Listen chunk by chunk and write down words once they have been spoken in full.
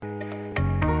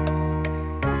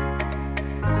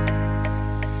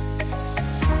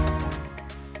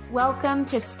Welcome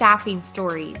to Staffing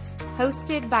Stories,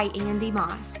 hosted by Andy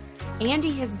Moss.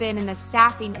 Andy has been in the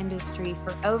staffing industry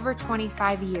for over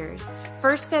 25 years,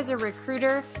 first as a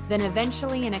recruiter, then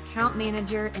eventually an account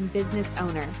manager and business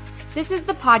owner. This is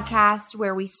the podcast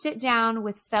where we sit down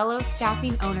with fellow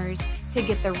staffing owners to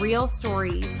get the real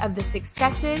stories of the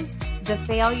successes, the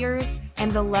failures,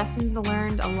 and the lessons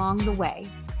learned along the way.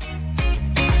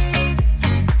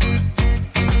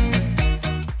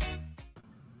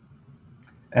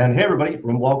 And hey, everybody,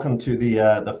 and welcome to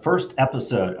the first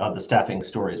episode of the Staffing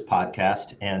Stories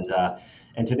podcast.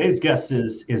 And today's guest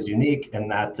is unique in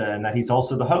that he's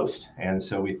also the host. And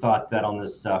so we thought that on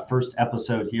this first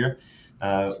episode here,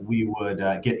 we would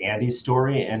get Andy's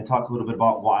story and talk a little bit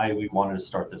about why we wanted to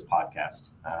start this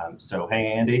podcast. So, hey,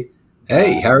 Andy.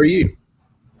 Hey, how are you?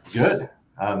 Good,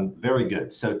 very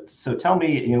good. So tell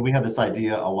me, we had this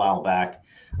idea a while back.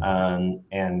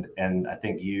 And I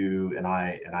think you and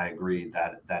I agree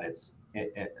that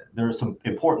there are some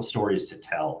important stories to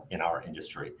tell in our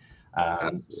industry.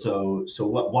 So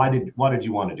why did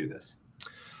you want to do this?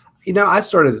 I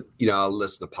started, I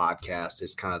listen to podcasts.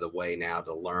 It's kind of the way now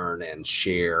to learn and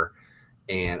share.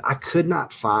 And I could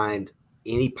not find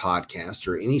any podcast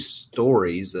or any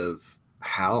stories of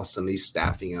how some of these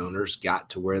staffing owners got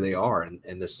to where they are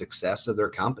and the success of their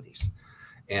companies.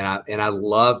 And I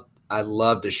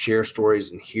love to share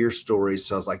stories and hear stories.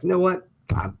 So I was like, you know what?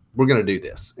 We're going to do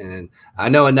this. And I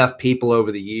know enough people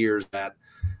over the years that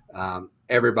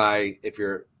everybody, if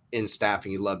you're in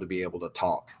staffing, you love to be able to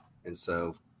talk. And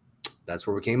so that's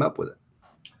where we came up with it.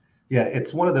 Yeah,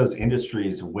 it's one of those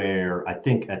industries where I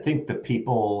think the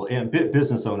people and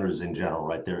business owners in general,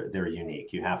 right? They're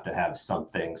unique. You have to have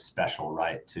something special,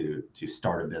 right, to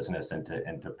start a business and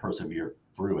to persevere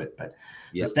through it. But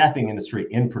the staffing industry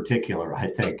in particular, I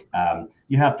think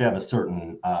you have to have a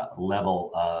certain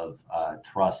level of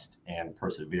trust and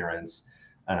perseverance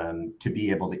to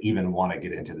be able to even want to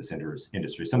get into this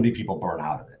industry. So many people burn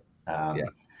out of it.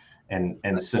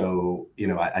 And so,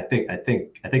 I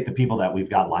think the people that we've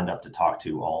got lined up to talk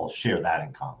to all share that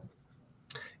in common.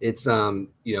 It's,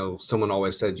 someone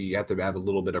always said you have to have a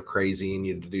little bit of crazy in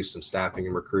you to do some staffing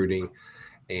and recruiting.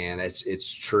 And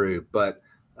it's true. But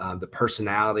the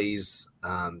personalities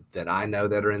that I know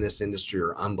that are in this industry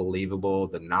are unbelievable.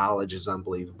 The knowledge is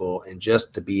unbelievable. And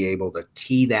just to be able to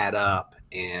tee that up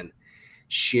and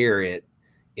share it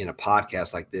in a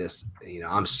podcast like this,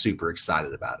 I'm super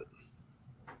excited about it.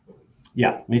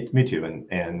 Yeah, me too.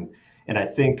 And I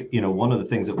think, one of the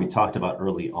things that we talked about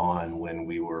early on when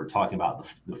we were talking about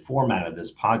the format of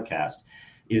this podcast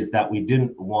is that we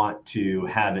didn't want to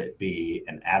have it be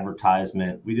an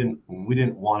advertisement. We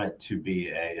didn't want it to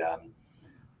be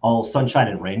all sunshine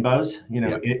and rainbows.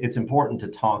 It's important to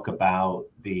talk about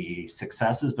the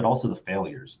successes, but also the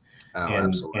failures. Oh,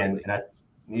 absolutely.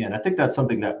 And I think that's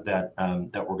something that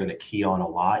we're going to key on a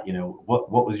lot.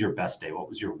 What was your best day? What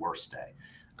was your worst day?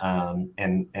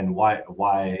 And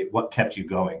why, what kept you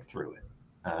going through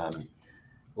it?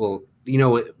 Well,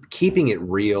 keeping it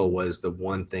real was the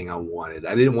one thing I wanted.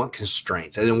 I didn't want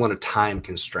constraints. I didn't want a time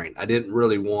constraint. I didn't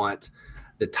really want,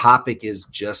 the topic is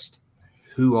just,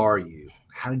 who are you?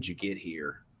 How did you get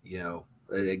here?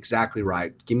 Exactly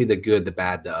right. Give me the good, the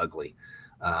bad, the ugly.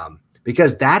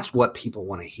 Because that's what people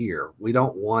want to hear. We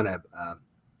don't want to,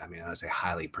 I say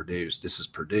highly produced. This is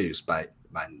produced by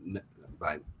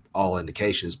all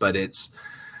indications, but it's,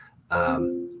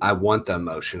 I want the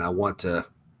emotion. I want to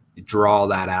draw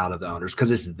that out of the owners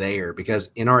because it's there. Because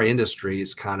in our industry,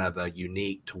 it's kind of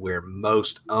unique to where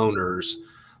most owners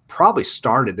probably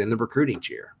started in the recruiting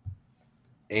chair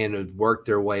and have worked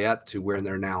their way up to where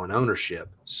they're now in ownership.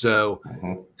 So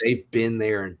they've been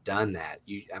there and done that.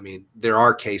 There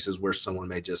are cases where someone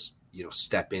may just,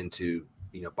 step into,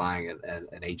 buying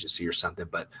an agency or something.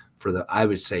 But I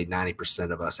would say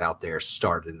 90% of us out there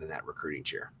started in that recruiting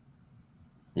chair.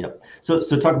 Yep. So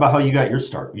talk about how you got your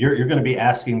start. You're going to be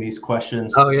asking these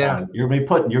questions. Oh yeah. You're going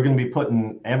to be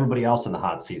putting everybody else in the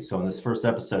hot seat. So in this first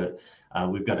episode,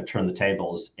 we've got to turn the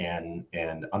tables and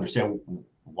understand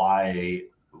why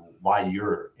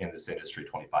you're in this industry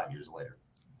 25 years later.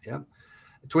 Yeah.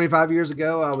 25 years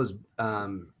ago, I was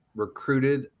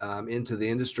recruited into the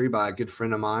industry by a good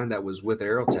friend of mine that was with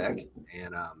Aerotech,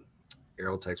 and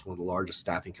Aerotech's one of the largest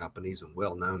staffing companies and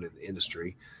well known in the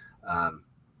industry.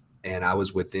 And I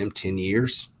was with them 10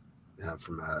 years I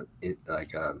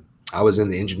was in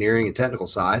the engineering and technical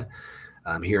side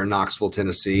here in Knoxville,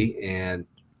 Tennessee. And,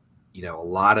 a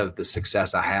lot of the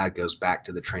success I had goes back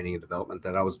to the training and development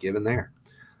that I was given there.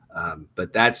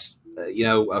 But that's,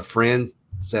 a friend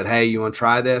said, hey, you want to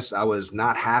try this? I was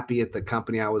not happy at the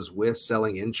company I was with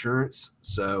selling insurance.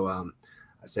 So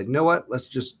I said, you know what, let's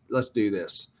do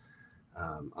this.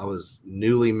 I was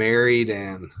newly married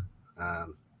and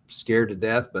scared to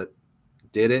death, but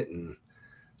did it and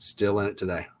still in it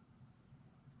today.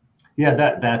 Yeah,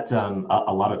 that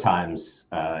a lot of times,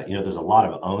 there's a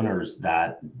lot of owners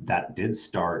that did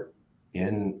start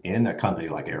in a company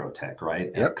like Aerotech,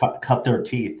 right? Yep. Cut their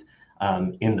teeth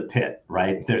in the pit,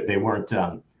 right? They weren't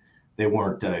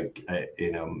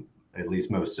at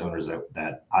least most owners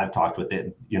that I've talked with,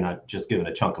 you're not just given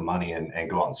a chunk of money and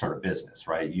go out and start a business,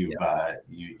 right?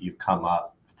 You've come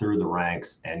up through the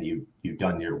ranks and you've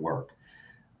done your work.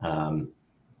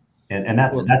 And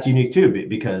that's unique too,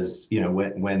 because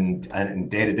when in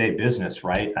day-to-day business,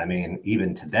 right? I mean,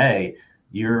 even today,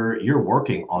 you're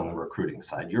working on the recruiting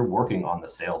side, you're working on the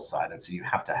sales side, and so you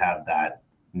have to have that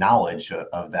knowledge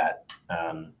of that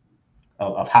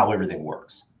of how everything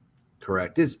works.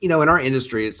 Correct. It's in our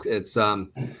industry, it's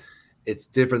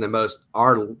different than most.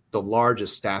 The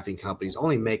largest staffing companies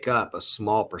only make up a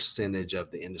small percentage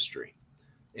of the industry,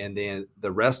 and then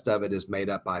the rest of it is made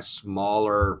up by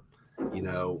smaller,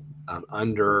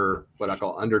 under what I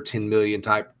call under 10 million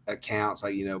type accounts,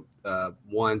 like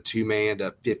 1-2 man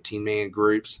to 15 man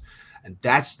groups, and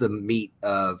that's the meat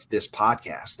of this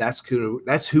podcast.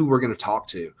 That's who we're going to talk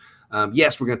to.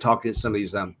 Yes, we're going to talk to some of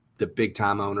these the big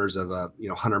time owners of a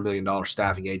 $100 million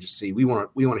staffing agency. We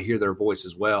want to hear their voice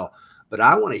as well, but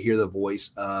I want to hear the voice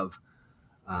of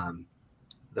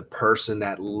the person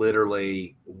that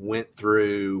literally went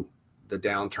through the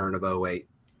downturn of 2008,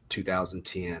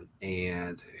 2010,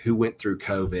 and who went through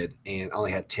COVID and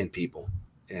only had 10 people,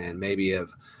 and maybe have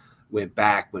went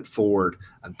forward.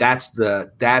 That's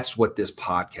what this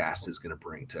podcast is going to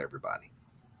bring to everybody.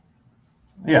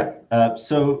 Yeah.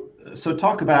 So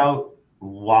talk about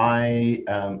why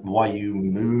you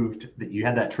moved, that you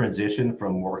had that transition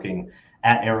from working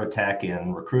at Aerotech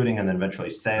in recruiting and then eventually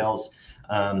sales.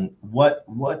 What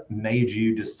made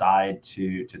you decide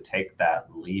to take that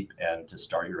leap and to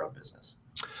start your own business?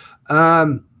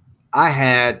 I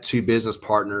had two business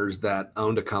partners that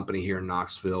owned a company here in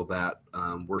Knoxville that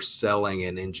were selling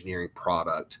an engineering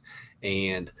product,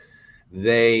 and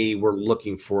they were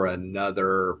looking for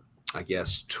another, I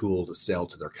guess, tool to sell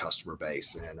to their customer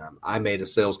base. And I made a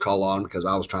sales call on because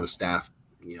I was trying to staff,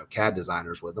 CAD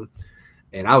designers with them.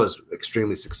 And I was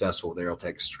extremely successful there. Aerotech,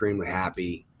 extremely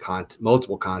happy,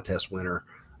 multiple contest winner.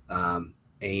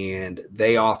 And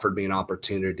they offered me an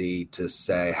opportunity to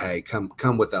say, hey,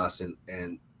 come with us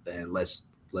and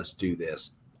let's do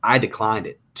this. I declined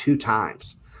it 2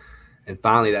 times. And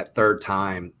finally, that third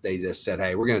time, they just said,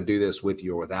 hey, we're going to do this with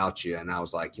you or without you. And I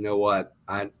was like, you know what?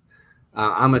 I'm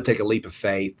going to take a leap of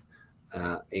faith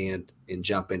and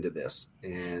jump into this.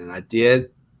 And I did.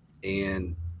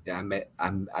 And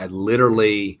I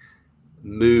literally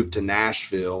moved to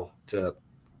Nashville to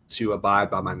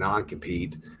abide by my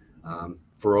non-compete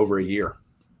for over a year.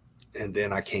 And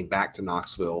then I came back to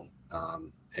Knoxville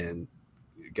and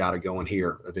got it going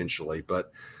here eventually.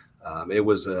 But it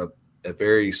was a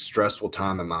very stressful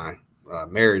time in my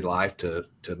married life to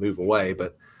move away,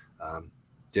 but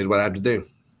did what I had to do.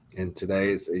 And today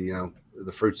is,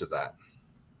 the fruits of that.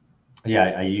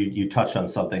 Yeah, you touched on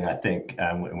something, I think,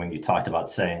 when you talked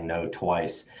about saying no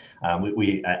twice.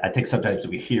 I think sometimes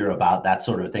we hear about that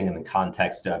sort of thing in the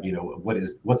context of,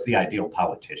 what's the ideal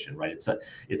politician, right?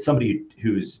 It's somebody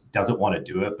who doesn't want to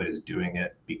do it, but is doing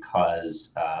it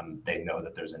because they know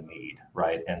that there's a need,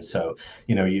 right? And so,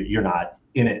 you're not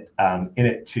in it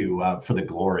for the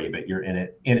glory, but you're in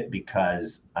it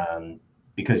because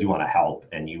you want to help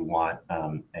and you want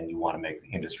to make the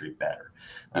industry better.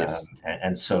 Yes.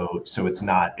 And so it's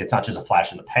not just a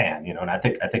flash in the pan, and I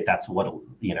think that's what,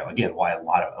 again, why a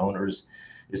lot of owners,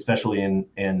 especially in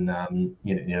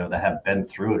that have been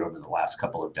through it over the last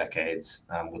couple of decades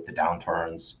with the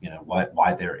downturns,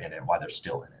 why they're in it, why they're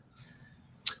still in it.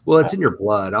 Well, it's in your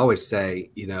blood. I always say,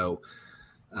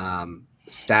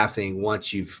 staffing,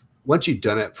 once you've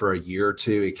done it for a year or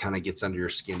two, it kind of gets under your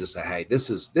skin to say, hey, this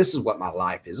is what my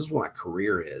life is. This is what my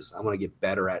career is. I want to get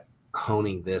better at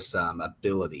honing this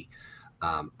ability.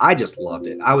 I just loved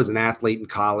it. I was an athlete in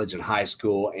college and high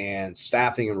school, and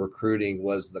staffing and recruiting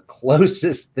was the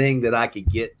closest thing that I could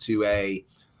get to a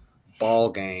ball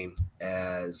game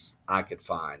as I could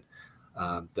find.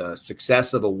 The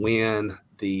success of a win,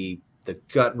 the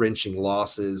gut-wrenching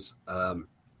losses.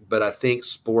 But I think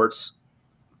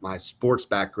my sports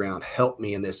background helped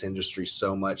me in this industry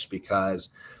so much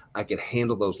because I could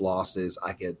handle those losses.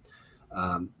 I could,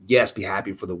 be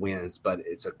happy for the wins, but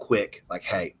it's a quick, like,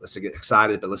 hey, let's get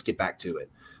excited, but let's get back to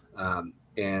it.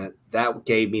 And that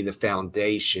gave me the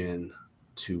foundation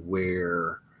to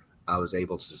where I was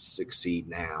able to succeed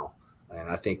now. And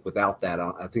I think without that,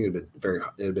 I think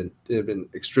it'd been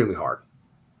extremely hard.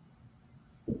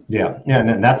 Yeah,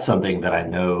 and that's something that I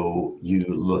know you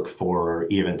look for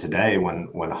even today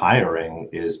when hiring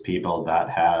is people that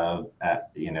have,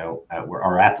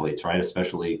 are athletes, right?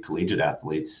 Especially collegiate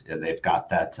athletes. They've got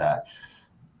that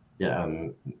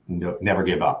never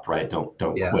give up, right? Don't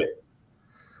quit.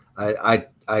 I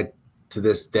to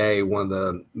this day, one of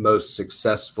the most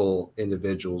successful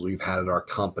individuals we've had at our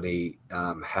company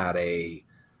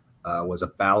was a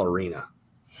ballerina.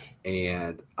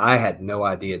 And I had no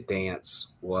idea dance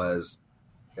was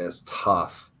as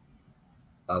tough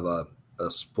of a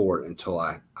sport until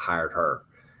I hired her.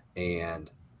 And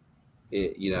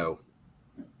I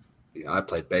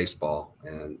played baseball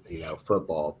and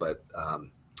football, but I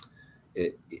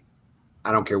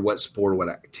don't care what sport or what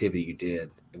activity you did.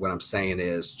 What I'm saying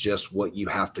is just what you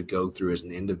have to go through as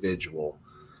an individual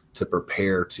to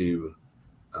prepare to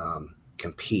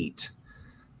compete,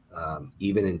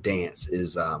 even in dance,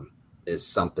 is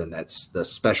something that's the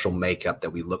special makeup that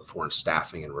we look for in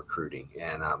staffing and recruiting.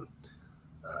 And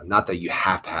not that you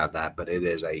have to have that, but it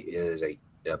is a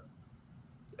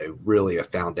really a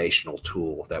foundational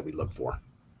tool that we look for.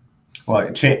 Well,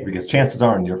 because chances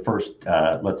are in your first,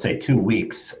 let's say 2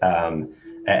 weeks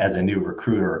as a new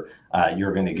recruiter,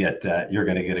 you're going to get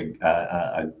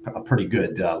a pretty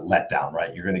good letdown,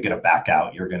 right? You're going to get a back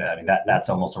out. That's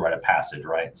almost a rite of passage,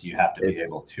 right? So you have to be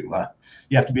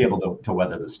able to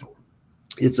weather the storm.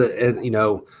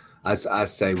 I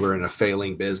say we're in a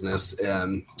failing business.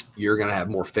 You're going to have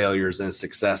more failures than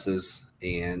successes,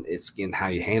 and it's again how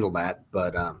you handle that.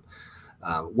 But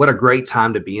what a great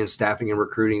time to be in staffing and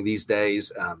recruiting these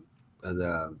days.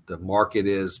 The market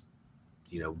is,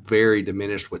 very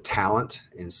diminished with talent,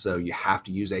 and so you have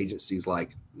to use agencies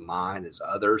like mine as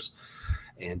others.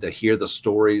 And to hear the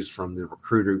stories from the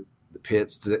recruiter, the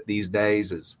pits these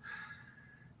days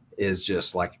is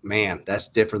just like, man, that's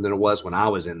different than it was when I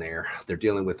was in there. They're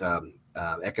dealing with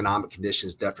economic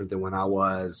conditions different than when I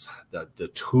was. The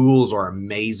tools are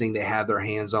amazing they have their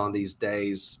hands on these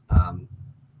days.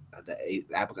 The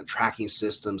applicant tracking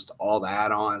systems to all the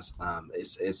add-ons.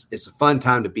 It's a fun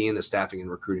time to be in the staffing and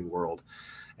recruiting world.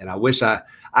 And I wish I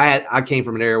came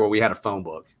from an area where we had a phone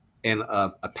book and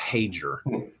a pager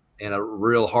and a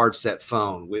real hard set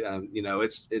phone.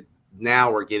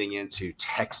 Now we're getting into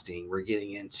texting. We're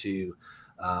getting into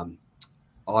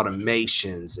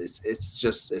automations.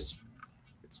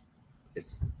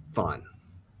 It's fun.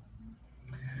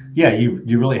 Yeah,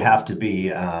 you really have to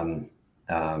be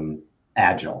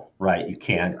agile, right? You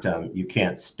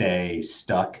can't stay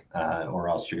stuck, or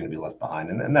else you're going to be left behind.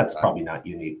 And that's probably not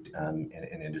unique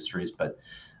in industries, but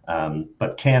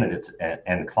candidates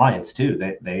and clients too.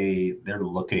 They're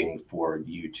looking for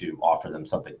you to offer them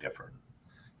something different.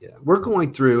 Yeah, we're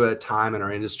going through a time in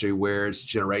our industry where it's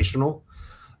generational.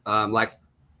 Like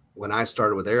when I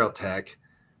started with Aerotech,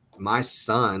 my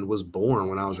son was born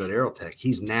when I was at Aerotech.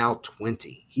 He's now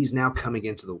 20. He's now coming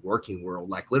into the working world.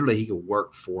 Like literally he could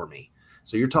work for me.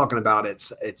 So you're talking about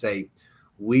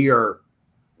we are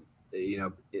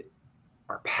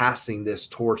passing this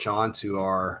torch on to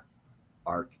our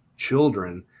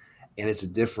children, and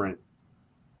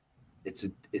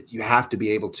you have to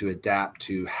be able to adapt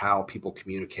to how people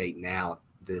communicate now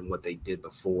than what they did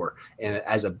before. And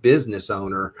as a business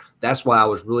owner, that's why I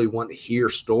was really wanting to hear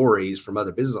stories from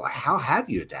other businesses. Like, how have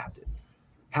you adapted?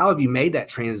 How have you made that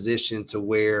transition to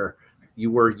where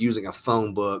you were using a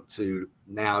phone book to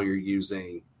now you're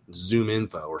using Zoom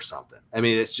info or something? I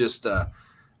mean, it's just, to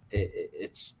be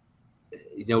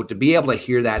able to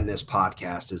hear that in this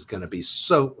podcast is going to be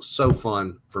so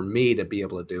fun for me to be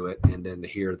able to do it. And then to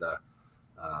hear the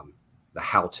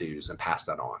how-tos and pass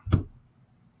that on.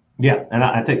 Yeah, and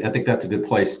I think that's a good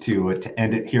place to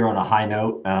end it here on a high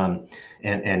note. And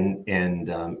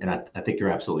I think you're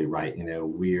absolutely right.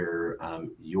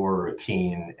 You're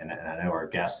keen, and I know our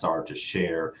guests are, to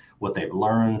share what they've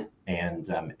learned and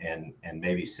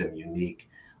maybe some unique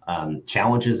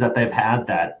challenges that they've had.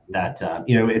 That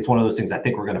it's one of those things. I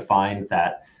think we're going to find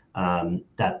that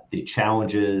the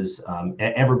challenges,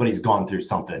 everybody's gone through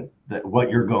something. That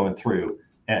what you're going through,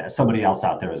 somebody else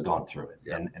out there has gone through it.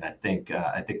 Yeah. And I think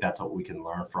that's what we can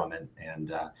learn from it,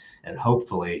 and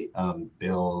hopefully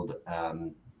build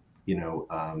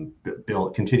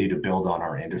continue to build on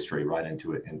our industry right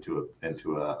into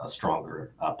a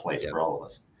stronger place for all of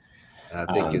us. And I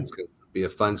think it's going to be a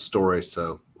fun story.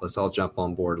 So let's all jump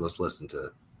on board. Let's listen to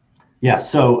it. Yeah.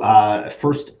 So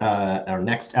first, our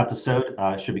next episode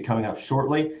should be coming up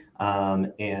shortly.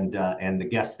 And the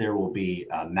guest there will be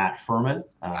Matt Furman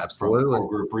from Core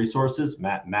Group Resources.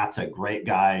 Matt's a great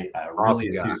guy,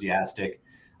 really enthusiastic.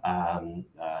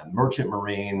 Merchant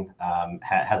Marine,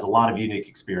 has a lot of unique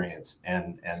experience,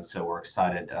 and so we're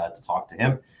excited to talk to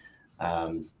him,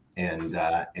 and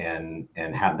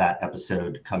have that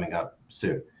episode coming up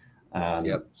soon.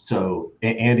 So,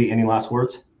 Andy, any last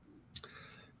words?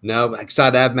 No,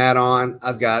 excited to have Matt on.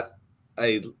 I've got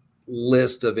a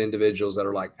list of individuals that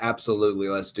are like, absolutely,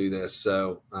 let's do this.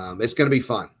 So it's going to be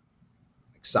fun.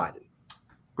 Excited.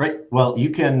 Great. Well,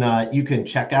 you can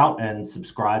check out and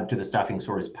subscribe to the Staffing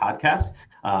Stories podcast,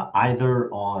 either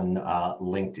on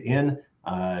LinkedIn,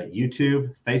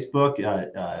 YouTube, Facebook,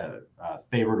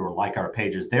 favorite or like our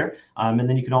pages there. And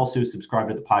then you can also subscribe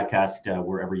to the podcast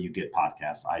wherever you get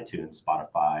podcasts, iTunes,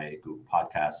 Spotify, Google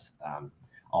Podcasts,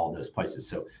 all of those places.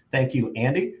 So thank you,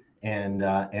 Andy, and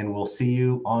we'll see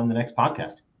you on the next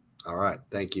podcast. All right.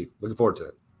 Thank you. Looking forward to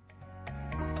it.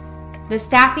 The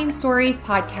Staffing Stories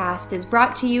podcast is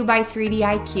brought to you by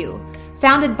 3DIQ,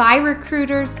 founded by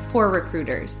recruiters for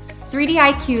recruiters.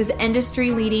 3DIQ's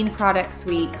industry-leading product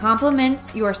suite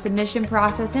complements your submission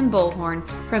process in Bullhorn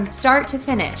from start to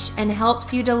finish and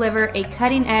helps you deliver a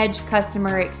cutting-edge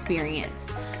customer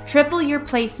experience. Triple your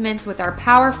placements with our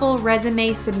powerful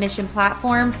resume submission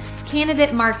platform,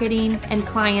 candidate marketing, and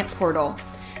client portal.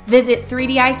 Visit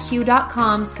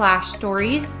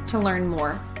 3diq.com/stories to learn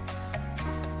more.